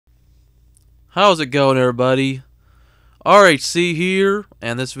How's it going, everybody? RHC here,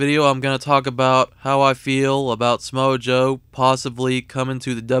 and this video I'm going to talk about how I feel about Samoa Joe possibly coming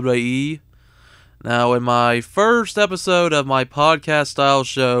to the WWE. Now, in my first episode of my podcast-style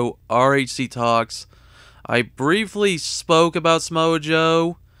show, RHC Talks, I briefly spoke about Samoa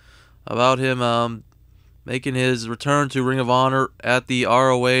Joe, about him making his return to Ring of Honor at the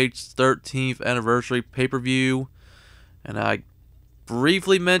ROH 13th anniversary pay-per-view, and I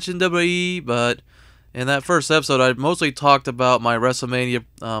briefly mentioned WWE, but in that first episode, I mostly talked about my WrestleMania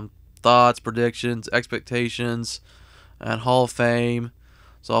thoughts, predictions, expectations, and Hall of Fame.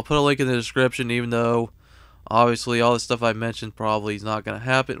 So I'll put a link in the description, even though obviously all the stuff I mentioned probably is not going to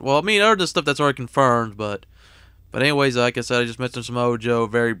happen. Well, I mean, other than stuff that's already confirmed, but anyways, like I said, I just mentioned Samoa Joe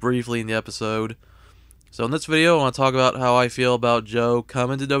very briefly in the episode. So in this video, I want to talk about how I feel about Joe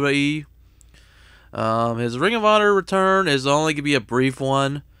coming to WWE. His Ring of Honor return is only going to be a brief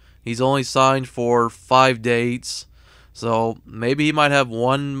one. He's only signed for 5 dates. So maybe he might have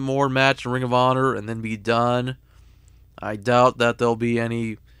one more match in Ring of Honor and then be done. I doubt that there'll be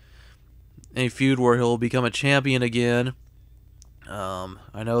any feud where he'll become a champion again.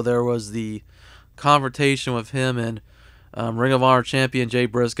 I know there was the confrontation with him and Ring of Honor champion Jay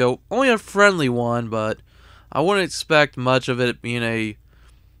Briscoe. Only a friendly one, but I wouldn't expect much of it being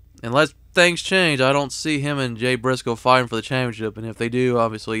unless things change. I don't see him and Jay Briscoe fighting for the championship, and if they do,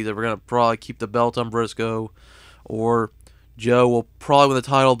 obviously they're going to probably keep the belt on Briscoe, or Joe will probably win the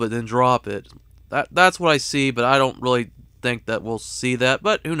title but then drop it. That's what I see, but I don't really think that we'll see that,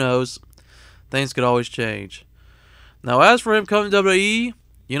 but who knows? Things could always change. Now, as for him coming to WWE,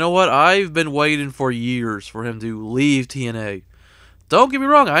 you know what? I've been waiting for years for him to leave TNA. Don't get me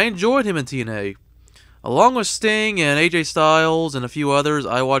wrong, I enjoyed him in TNA. Along with Sting and AJ Styles and a few others,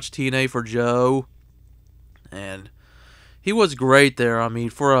 I watched TNA for Joe, and he was great there. I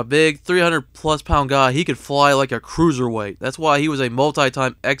mean, for a big 300-plus pound guy, he could fly like a cruiserweight. That's why he was a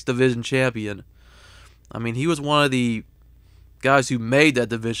multi-time X Division champion. I mean, he was one of the guys who made that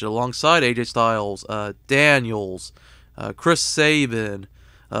division alongside AJ Styles, Daniels, Chris Sabin,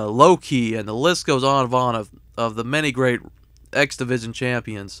 Loki, and the list goes on and on of the many great X Division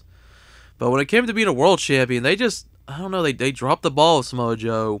champions. But when it came to being a world champion, I don't know, they dropped the ball with Samoa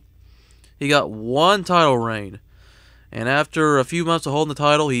Joe. He got one title reign. And after a few months of holding the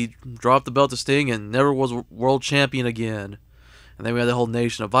title, he dropped the belt to Sting and never was world champion again. And then we had the whole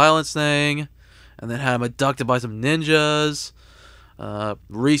Nation of Violence thing. And then had him abducted by some ninjas.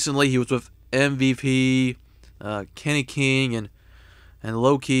 Recently, he was with MVP, Kenny King, and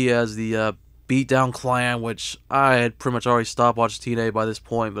Loki as the Beatdown Clan, which I had pretty much already stopped watching TNA by this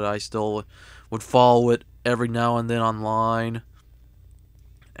point, but I still would follow it every now and then online.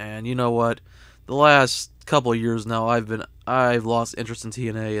 And you know what? The last couple of years now, I've lost interest in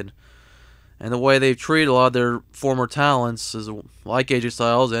TNA, and the way they've treated a lot of their former talents is like AJ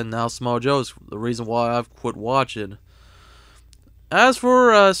Styles and now Samoa Joe is the reason why I've quit watching. As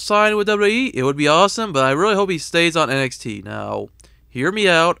for signing with WWE, it would be awesome, but I really hope he stays on NXT. Now, hear me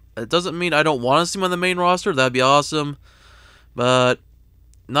out. It doesn't mean I don't want to see him on the main roster. That'd be awesome. But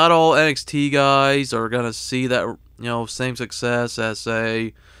not all NXT guys are going to see that, same success as,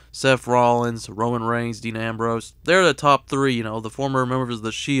 say, Seth Rollins, Roman Reigns, Dean Ambrose. They're the top three, the former members of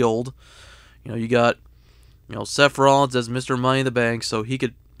The Shield. You got, Seth Rollins as Mr. Money in the Bank, so he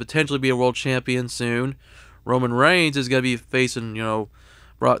could potentially be a world champion soon. Roman Reigns is going to be facing,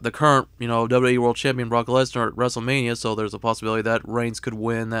 the current, WWE World Champion Brock Lesnar at WrestleMania, so there's a possibility that Reigns could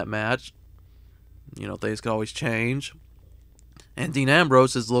win that match. Things could always change. And Dean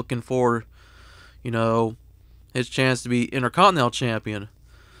Ambrose is looking for, his chance to be Intercontinental Champion.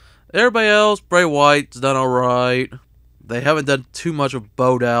 Everybody else, Bray Wyatt's done alright. They haven't done too much with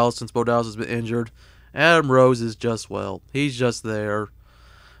Bo Dallas since Bo Dallas has been injured. Adam Rose is just, he's just there.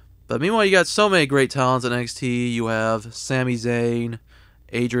 But meanwhile, you got so many great talents in NXT. You have Sami Zayn,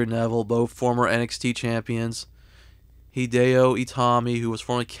 Adrian Neville, both former NXT champions. Hideo Itami, who was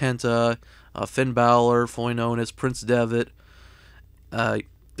formerly Kenta. Finn Balor, formerly known as Prince Devitt. The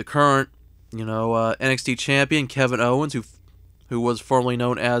current, NXT champion, Kevin Owens, who was formerly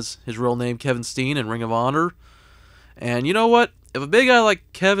known as his real name, Kevin Steen, in Ring of Honor. And you know what? If a big guy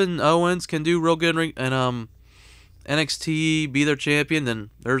like Kevin Owens can do real good in NXT, be their champion, then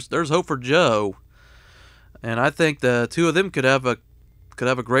there's hope for Joe. And I think the two of them could have a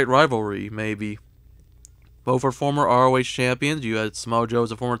great rivalry, maybe. Both are former ROH champions. You had Samoa Joe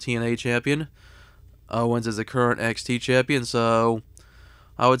as a former TNA champion. Owens is a current NXT champion. So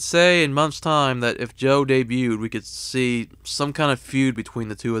I would say in months' time that if Joe debuted, we could see some kind of feud between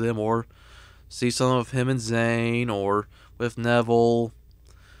the two of them, or see some of him and Zayn, or with Neville,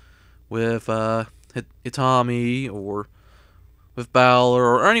 with Itami or with Balor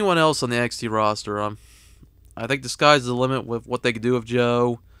or anyone else on the NXT roster. I think the sky's the limit with what they could do with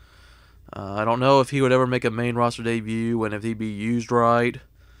Joe. I don't know if he would ever make a main roster debut and if he'd be used right.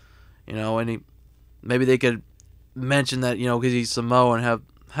 Maybe they could mention that, because he's Samoan,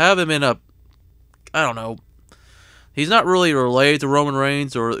 have him in a, I don't know. He's not really related to Roman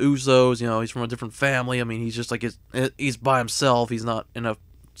Reigns or the Usos. He's from a different family. I mean, he's just like he's by himself. He's not in a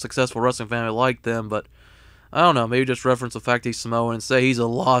successful wrestling family like them. But I don't know. Maybe just reference the fact he's Samoan and say he's a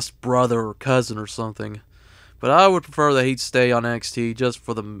lost brother or cousin or something. But I would prefer that he'd stay on NXT just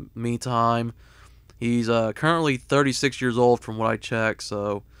for the meantime. He's currently 36 years old from what I checked,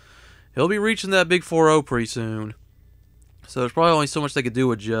 so he'll be reaching that big 4-0 pretty soon. So there's probably only so much they could do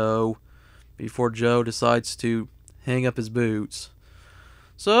with Joe before Joe decides to hang up his boots.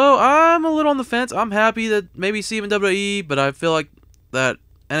 So I'm a little on the fence. I'm happy that maybe see him in WWE, but I feel like that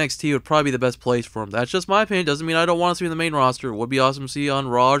NXT would probably be the best place for him. That's just my opinion. Doesn't mean I don't want to see him in the main roster. It would be awesome to see on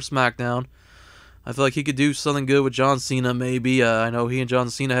Raw or SmackDown. I feel like he could do something good with John Cena, maybe. I know he and John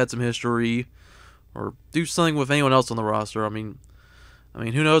Cena had some history. Or do something with anyone else on the roster. I mean,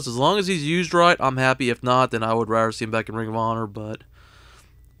 who knows? As long as he's used right, I'm happy. If not, then I would rather see him back in Ring of Honor. But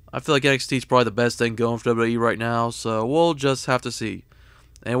I feel like NXT is probably the best thing going for WWE right now. So we'll just have to see.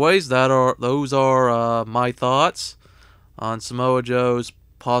 Anyways, those are my thoughts on Samoa Joe's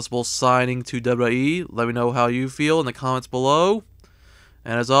possible signing to WWE. Let me know how you feel in the comments below.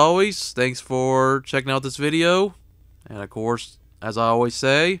 And as always, thanks for checking out this video. And of course, as I always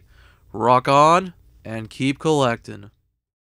say, rock on and keep collecting.